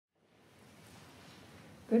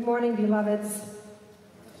Good morning, beloveds.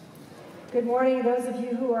 Good morning, those of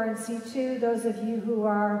you who are in C2, those of you who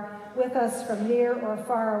are with us from near or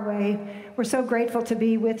far away. We're so grateful to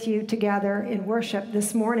be with you together in worship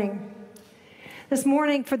this morning. This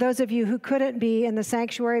morning, for those of you who couldn't be in the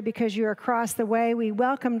sanctuary because you're across the way, we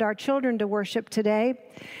welcomed our children to worship today.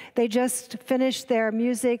 They just finished their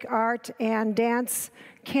music, art, and dance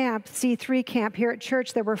camp, C3 camp here at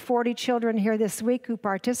church. There were 40 children here this week who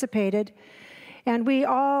participated. And we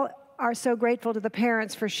all are so grateful to the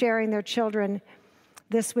parents for sharing their children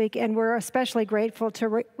this week. And we're especially grateful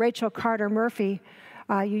to Rachel Carter Murphy.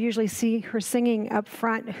 You usually see her singing up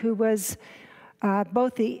front, who was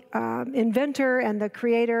both the inventor and the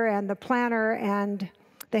creator and the planner and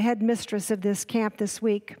the head mistress of this camp this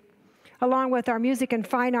week. Along with our music and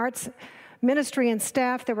fine arts ministry and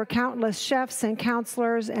staff, there were countless chefs and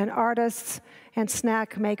counselors and artists and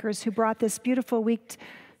snack makers who brought this beautiful week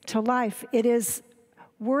to life. It is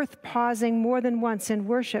worth pausing more than once in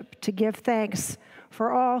worship to give thanks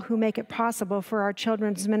for all who make it possible for our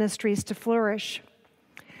children's ministries to flourish.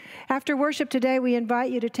 After worship today, we invite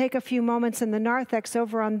you to take a few moments in the narthex.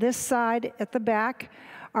 Over on this side at the back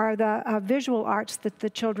are the visual arts that the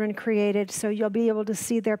children created, so you'll be able to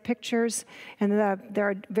see their pictures, and there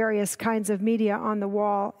are various kinds of media on the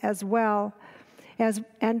wall as well.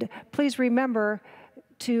 And please remember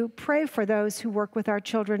to pray for those who work with our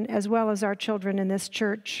children as well as our children in this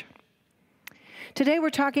church. Today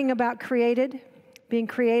we're talking about being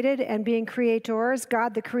created and being creators.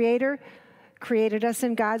 God the Creator created us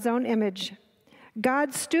in God's own image.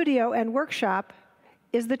 God's studio and workshop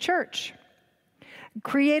is the church.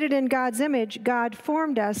 Created in God's image, God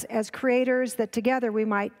formed us as creators that together we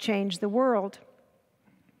might change the world.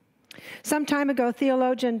 Some time ago,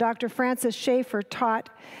 theologian Dr. Francis Schaeffer taught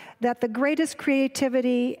that the greatest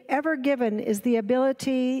creativity ever given is the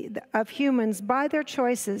ability of humans by their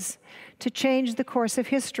choices to change the course of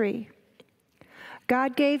history.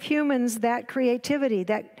 God gave humans that creativity,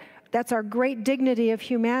 that's our great dignity of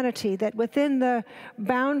humanity, that within the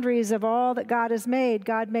boundaries of all that God has made,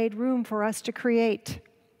 God made room for us to create.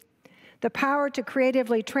 The power to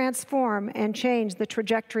creatively transform and change the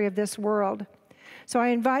trajectory of this world. So I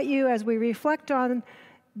invite you, as we reflect on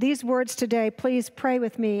these words today, please pray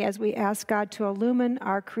with me as we ask God to illumine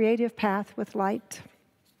our creative path with light.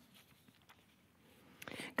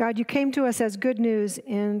 God, you came to us as good news.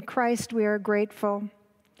 In Christ, we are grateful.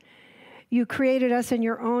 You created us in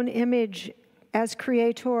your own image as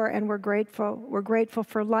creator, and we're grateful. We're grateful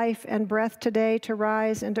for life and breath today to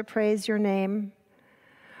rise and to praise your name.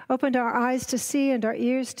 Opened our eyes to see and our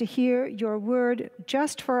ears to hear your word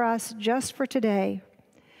just for us, just for today,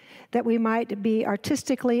 that we might be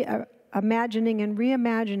artistically imagining and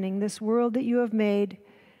reimagining this world that you have made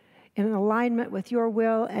in alignment with your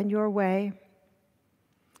will and your way.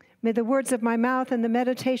 May the words of my mouth and the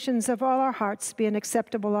meditations of all our hearts be an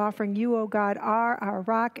acceptable offering. You, O God, are our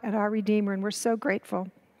rock and our Redeemer, and we're so grateful.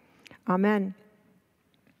 Amen.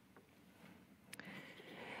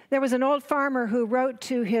 There was an old farmer who wrote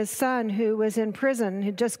to his son who was in prison,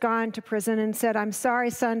 who'd just gone to prison, and said, "I'm sorry,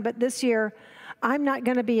 son, but this year I'm not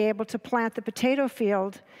going to be able to plant the potato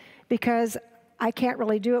field because I can't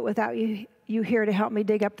really do it without you here to help me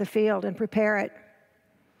dig up the field and prepare it."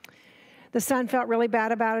 The son felt really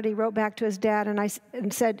bad about it. He wrote back to his dad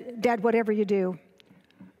and said, "Dad, whatever you do,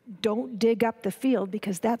 don't dig up the field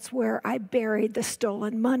because that's where I buried the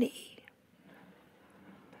stolen money."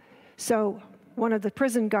 So one of the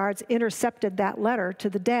prison guards intercepted that letter to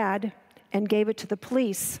the dad and gave it to the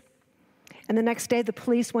police. And the next day, the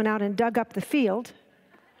police went out and dug up the field.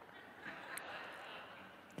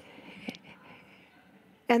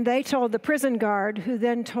 And they told the prison guard, who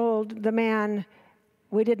then told the man,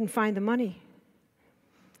 "We didn't find the money."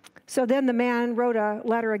 So then the man wrote a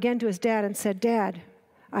letter again to his dad and said, "Dad,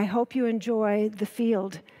 I hope you enjoy the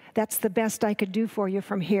field. That's the best I could do for you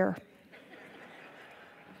from here."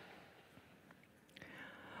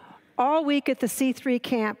 All week at the C3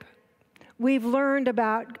 camp, we've learned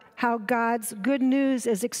about how God's good news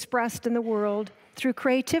is expressed in the world through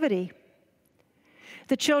creativity.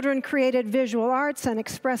 The children created visual arts and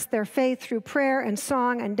expressed their faith through prayer and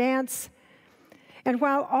song and dance. And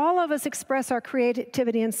while all of us express our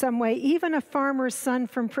creativity in some way, even a farmer's son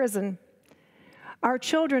from prison, our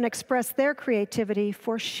children express their creativity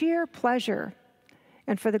for sheer pleasure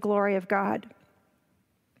and for the glory of God.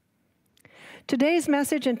 Today's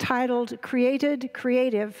message, entitled Created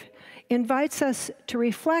Creative, invites us to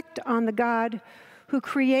reflect on the God who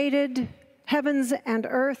created heavens and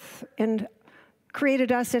earth and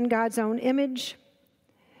created us in God's own image.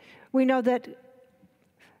 We know that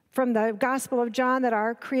from the Gospel of John that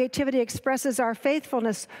our creativity expresses our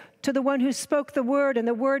faithfulness to the one who spoke the Word, and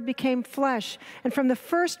the Word became flesh. And from the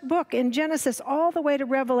first book in Genesis all the way to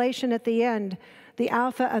Revelation at the end, the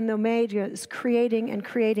Alpha and the Omega is creating and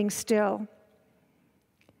creating still.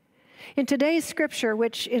 In today's scripture,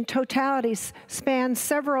 which in totality spans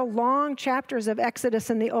several long chapters of Exodus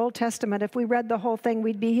in the Old Testament, if we read the whole thing,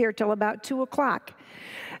 we'd be here till about 2 o'clock.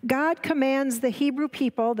 God commands the Hebrew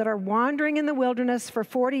people that are wandering in the wilderness for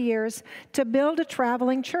 40 years to build a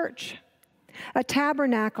traveling church, a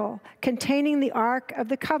tabernacle containing the Ark of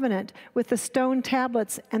the Covenant with the stone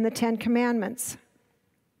tablets and the 10 Commandments.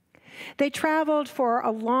 They traveled for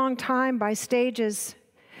a long time by stages,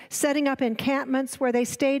 setting up encampments where they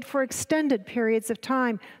stayed for extended periods of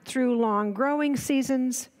time through long growing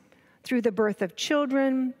seasons, through the birth of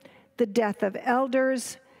children, the death of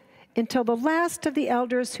elders, until the last of the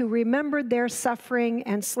elders who remembered their suffering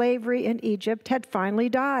and slavery in Egypt had finally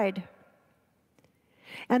died.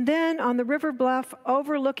 And then on the river bluff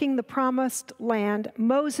overlooking the promised land,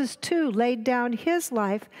 Moses too laid down his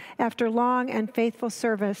life after long and faithful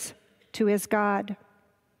service to his God.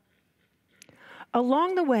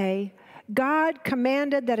 Along the way, God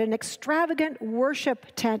commanded that an extravagant worship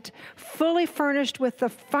tent, fully furnished with the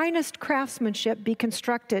finest craftsmanship, be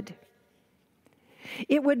constructed.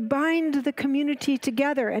 It would bind the community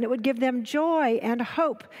together, and it would give them joy and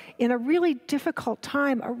hope in a really difficult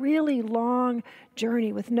time, a really long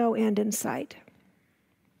journey with no end in sight.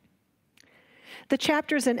 The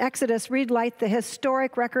chapters in Exodus read like the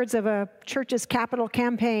historic records of a church's capital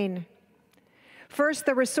campaign. First,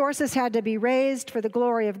 the resources had to be raised for the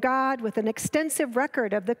glory of God with an extensive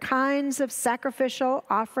record of the kinds of sacrificial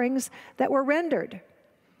offerings that were rendered.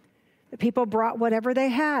 The people brought whatever they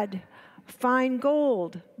had: fine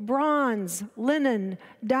gold, bronze, linen,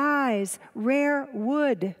 dyes, rare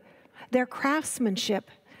wood, their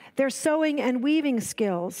craftsmanship, their sewing and weaving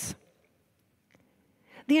skills.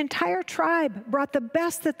 The entire tribe brought the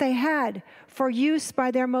best that they had for use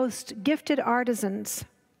by their most gifted artisans.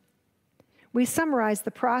 We summarize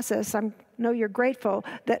the process, I know you're grateful,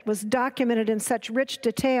 that was documented in such rich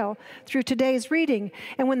detail through today's reading.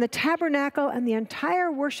 And when the tabernacle and the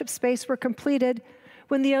entire worship space were completed,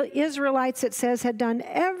 when the Israelites, it says, had done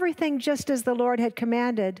everything just as the Lord had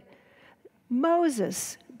commanded,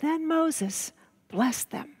 Moses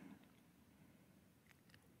blessed them.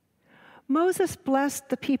 Moses blessed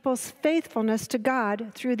the people's faithfulness to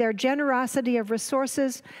God through their generosity of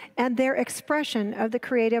resources and their expression of the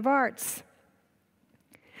creative arts.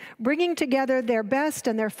 Bringing together their best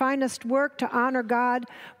and their finest work to honor God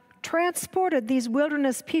transported these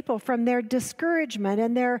wilderness people from their discouragement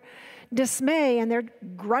and their dismay and their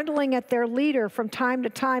grumbling at their leader from time to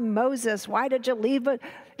time. Moses, why did you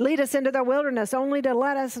lead us into the wilderness only to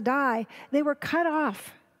let us die? They were cut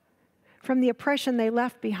off from the oppression they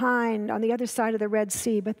left behind on the other side of the Red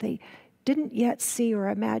Sea, but they didn't yet see or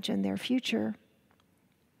imagine their future.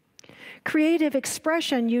 Creative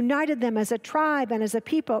expression united them as a tribe and as a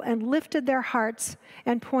people and lifted their hearts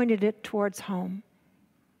and pointed it towards home.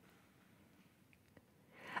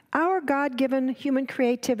 Our God-given human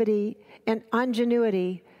creativity and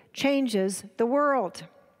ingenuity changes the world.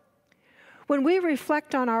 When we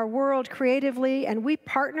reflect on our world creatively and we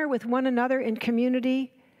partner with one another in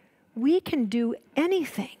community, we can do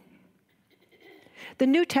anything. The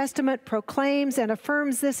New Testament proclaims and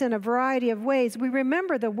affirms this in a variety of ways. We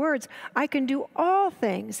remember the words, I can do all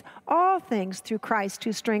things through Christ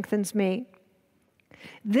who strengthens me.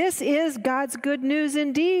 This is God's good news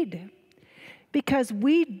indeed, because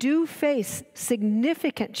we do face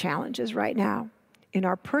significant challenges right now in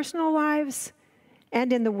our personal lives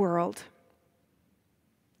and in the world.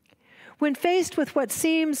 When faced with what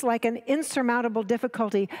seems like an insurmountable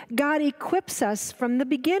difficulty, God equips us from the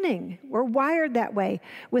beginning. We're wired that way,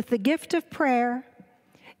 with the gift of prayer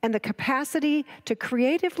and the capacity to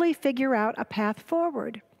creatively figure out a path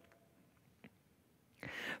forward.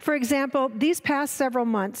 For example, these past several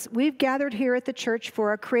months, we've gathered here at the church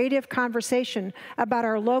for a creative conversation about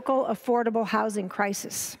our local affordable housing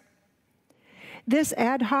crisis. This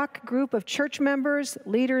ad hoc group of church members,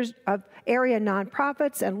 leaders of area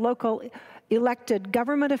nonprofits, and local elected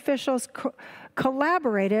government officials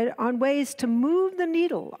collaborated on ways to move the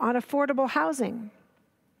needle on affordable housing,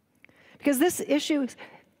 because this issue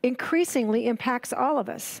increasingly impacts all of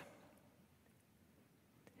us.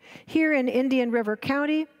 Here in Indian River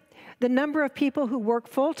County, the number of people who work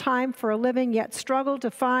full-time for a living yet struggle to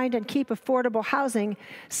find and keep affordable housing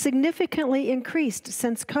significantly increased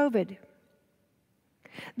since COVID.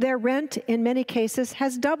 Their rent, in many cases,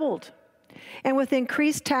 has doubled, And with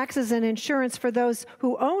increased taxes and insurance for those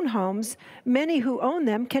who own homes, many who own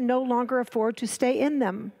them can no longer afford to stay in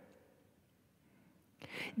them.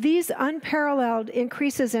 These unparalleled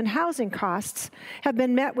increases in housing costs have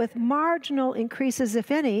been met with marginal increases,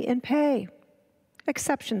 if any, in pay.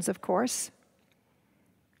 Exceptions, of course.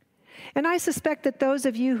 And I suspect that those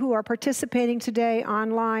of you who are participating today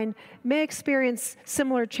online may experience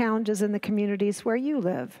similar challenges in the communities where you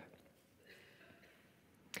live.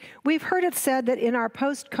 We've heard it said that in our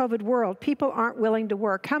post-COVID world, people aren't willing to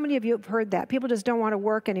work. How many of you have heard that? People just don't want to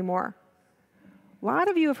work anymore. A lot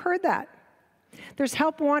of you have heard that. There's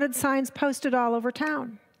help wanted signs posted all over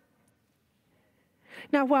town.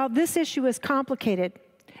 Now, while this issue is complicated,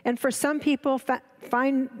 and for some people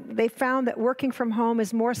they found that working from home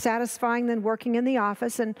is more satisfying than working in the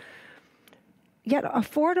office, and yet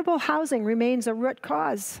affordable housing remains a root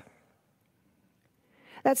cause.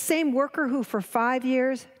 That same worker who for 5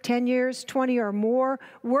 years, 10 years, 20 or more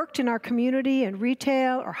worked in our community in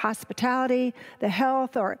retail or hospitality, the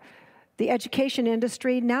health or the education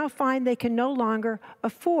industry, now find they can no longer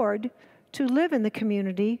afford to live in the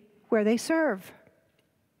community where they serve.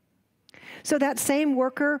 So that same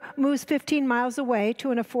worker moves 15 miles away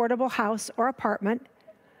to an affordable house or apartment,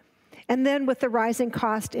 and then with the rising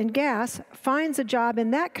cost in gas, finds a job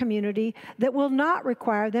in that community that will not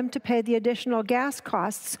require them to pay the additional gas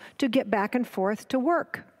costs to get back and forth to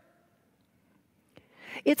work.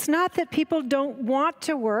 It's not that people don't want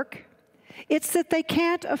to work, it's that they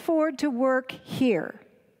can't afford to work here.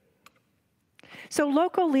 So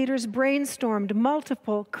local leaders brainstormed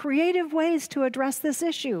multiple creative ways to address this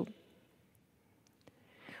issue.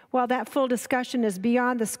 While that full discussion is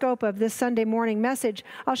beyond the scope of this Sunday morning message,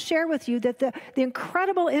 I'll share with you that the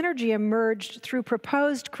incredible energy emerged through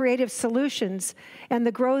proposed creative solutions and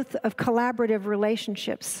the growth of collaborative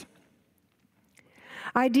relationships.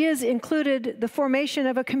 Ideas included the formation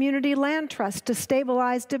of a community land trust to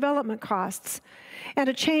stabilize development costs, and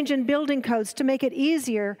a change in building codes to make it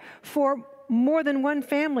easier for more than one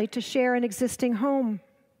family to share an existing home.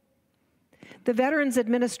 The Veterans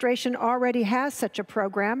Administration already has such a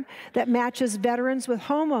program that matches veterans with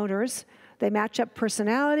homeowners. They match up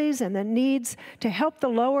personalities and the needs to help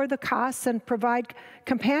lower the costs and provide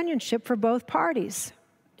companionship for both parties.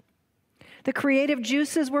 The creative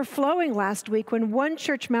juices were flowing last week when one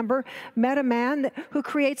church member met a man who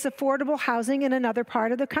creates affordable housing in another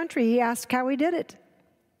part of the country. He asked how he did it.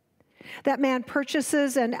 That man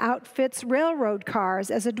purchases and outfits railroad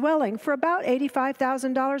cars as a dwelling for about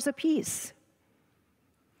 $85,000 apiece.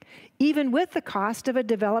 Even with the cost of a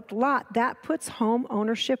developed lot, that puts home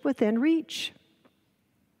ownership within reach.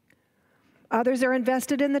 Others are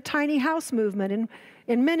invested in the tiny house movement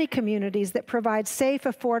in many communities that provide safe,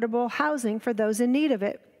 affordable housing for those in need of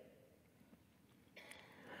it.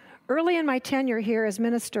 Early in my tenure here as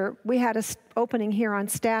minister, we had an opening here on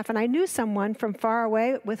staff, and I knew someone from far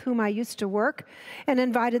away with whom I used to work and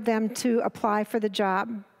invited them to apply for the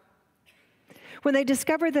job. When they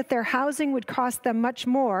discovered that their housing would cost them much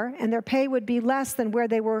more and their pay would be less than where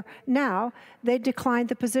they were now, they declined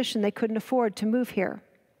the position. They couldn't afford to move here.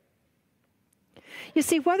 You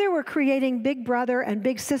see, whether we're creating Big Brother and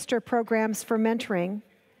Big Sister programs for mentoring,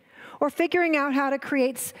 or figuring out how to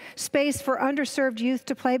create space for underserved youth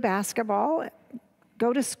to play basketball,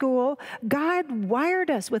 go to school, God wired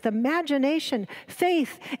us with imagination,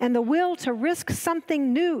 faith, and the will to risk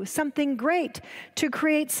something new, something great, to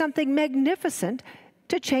create something magnificent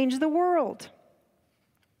to change the world.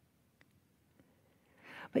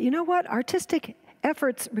 But you know what? Artistic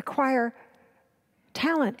efforts require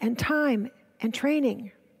talent and time and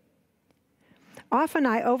training. Often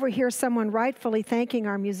I overhear someone rightfully thanking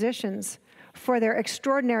our musicians for their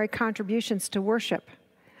extraordinary contributions to worship.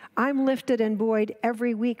 I'm lifted and buoyed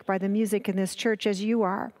every week by the music in this church as you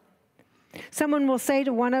are. Someone will say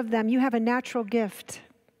to one of them, "You have a natural gift."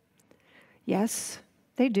 Yes,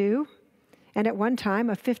 they do. And at one time,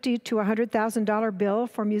 a $50,000 to $100,000 bill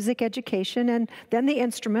for music education, and then the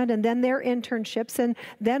instrument, and then their internships, and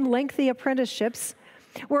then lengthy apprenticeships.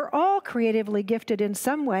 We're all creatively gifted in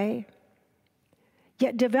some way.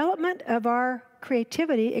 Yet development of our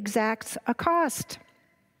creativity exacts a cost.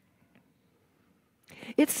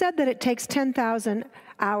 It's said that it takes 10,000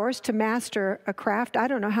 hours to master a craft. I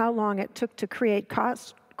don't know how long it took to create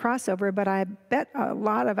crossover, but I bet a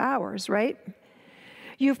lot of hours, right?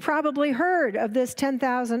 You've probably heard of this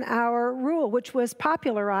 10,000-hour rule, which was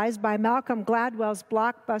popularized by Malcolm Gladwell's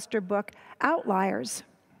blockbuster book, Outliers.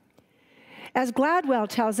 As Gladwell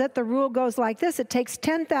tells it, the rule goes like this: it takes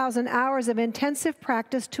 10,000 hours of intensive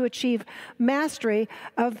practice to achieve mastery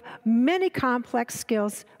of many complex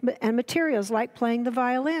skills and materials like playing the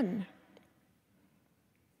violin.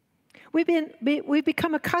 We've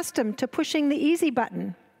become accustomed to pushing the easy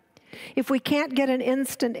button. If we can't get an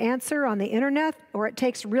instant answer on the internet, or it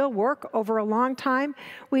takes real work over a long time,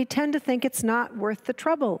 we tend to think it's not worth the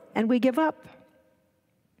trouble, and we give up.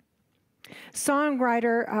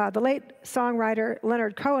 The late songwriter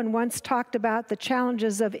Leonard Cohen once talked about the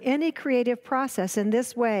challenges of any creative process in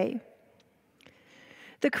this way.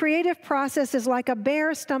 The creative process is like a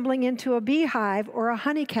bear stumbling into a beehive or a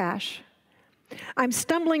honey cache. I'm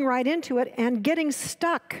stumbling right into it and getting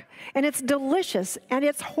stuck, and it's delicious, and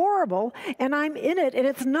it's horrible, and I'm in it, and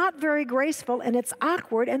it's not very graceful, and it's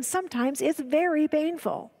awkward, and sometimes it's very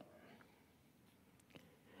painful.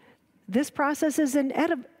 This process is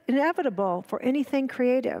inevitable for anything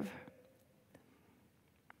creative.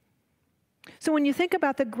 So when you think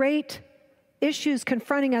about the great issues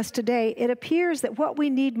confronting us today, it appears that what we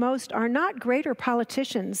need most are not greater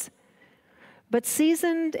politicians, but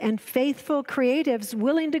seasoned and faithful creatives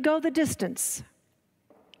willing to go the distance.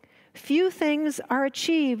 Few things are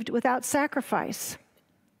achieved without sacrifice.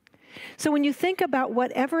 So when you think about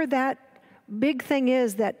whatever that big thing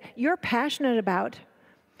is that you're passionate about,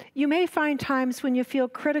 you may find times when you feel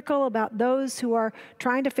critical about those who are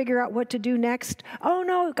trying to figure out what to do next. Oh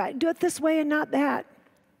no, got to do it this way and not that.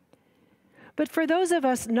 But for those of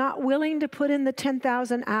us not willing to put in the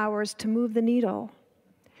 10,000 hours to move the needle,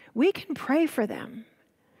 we can pray for them.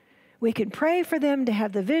 We can pray for them to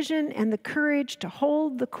have the vision and the courage to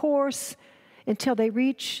hold the course until they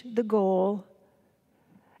reach the goal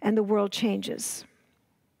and the world changes.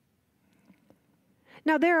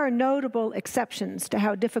 Now, there are notable exceptions to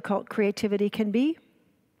how difficult creativity can be.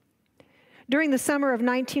 During the summer of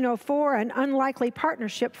 1904, an unlikely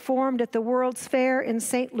partnership formed at the World's Fair in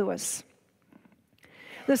St. Louis.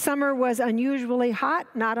 The summer was unusually hot,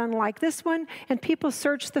 not unlike this one, and people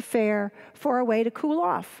searched the fair for a way to cool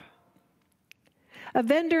off. A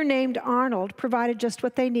vendor named Arnold provided just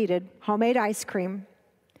what they needed, homemade ice cream.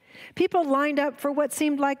 People lined up for what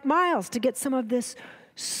seemed like miles to get some of this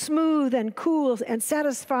smooth and cool and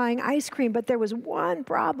satisfying ice cream, but there was one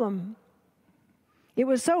problem. It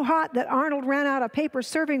was so hot that Arnold ran out of paper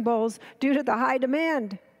serving bowls due to the high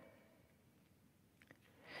demand.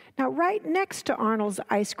 Now, right next to Arnold's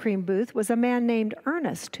ice cream booth was a man named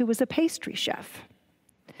Ernest, who was a pastry chef.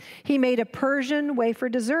 He made a Persian wafer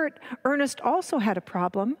dessert. Ernest also had a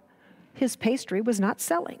problem. His pastry was not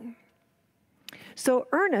selling. So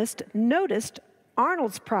Ernest noticed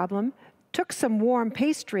Arnold's problem, took some warm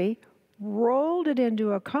pastry, rolled it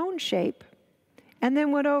into a cone shape, and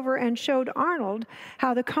then went over and showed Arnold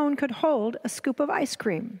how the cone could hold a scoop of ice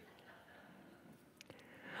cream.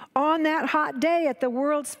 On that hot day at the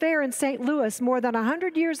World's Fair in St. Louis more than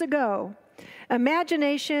 100 years ago,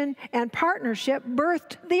 imagination and partnership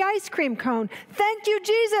birthed the ice cream cone. Thank you,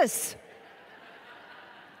 Jesus!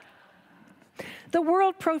 The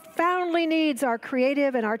world profoundly needs our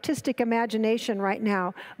creative and artistic imagination right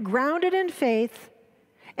now, grounded in faith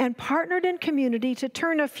and partnered in community to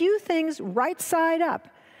turn a few things right side up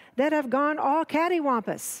that have gone all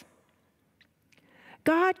cattywampus.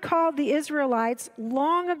 God called the Israelites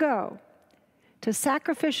long ago to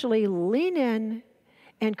sacrificially lean in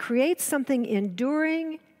and create something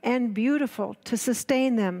enduring and beautiful to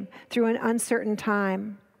sustain them through an uncertain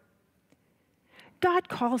time. God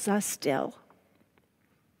calls us still.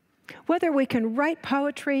 Whether we can write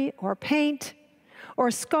poetry or paint or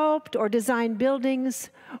sculpt or design buildings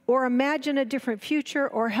or imagine a different future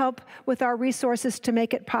or help with our resources to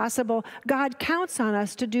make it possible, God counts on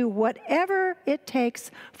us to do whatever it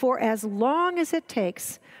takes for as long as it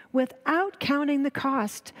takes without counting the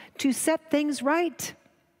cost to set things right.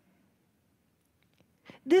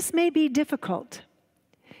 This may be difficult,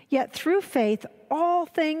 yet through faith, all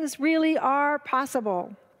things really are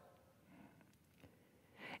possible.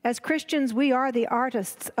 As Christians, we are the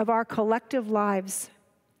artists of our collective lives.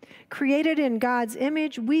 Created in God's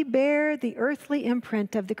image, we bear the earthly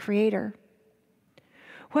imprint of the Creator.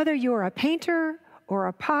 Whether you're a painter or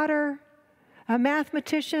a potter, a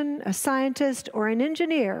mathematician, a scientist, or an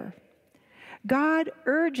engineer, God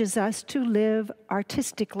urges us to live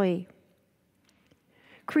artistically.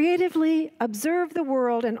 Creatively observe the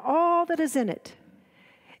world and all that is in it,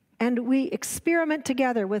 and we experiment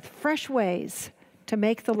together with fresh ways to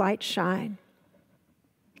make the light shine.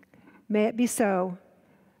 May it be so.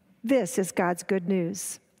 This is God's good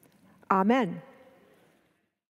news. Amen.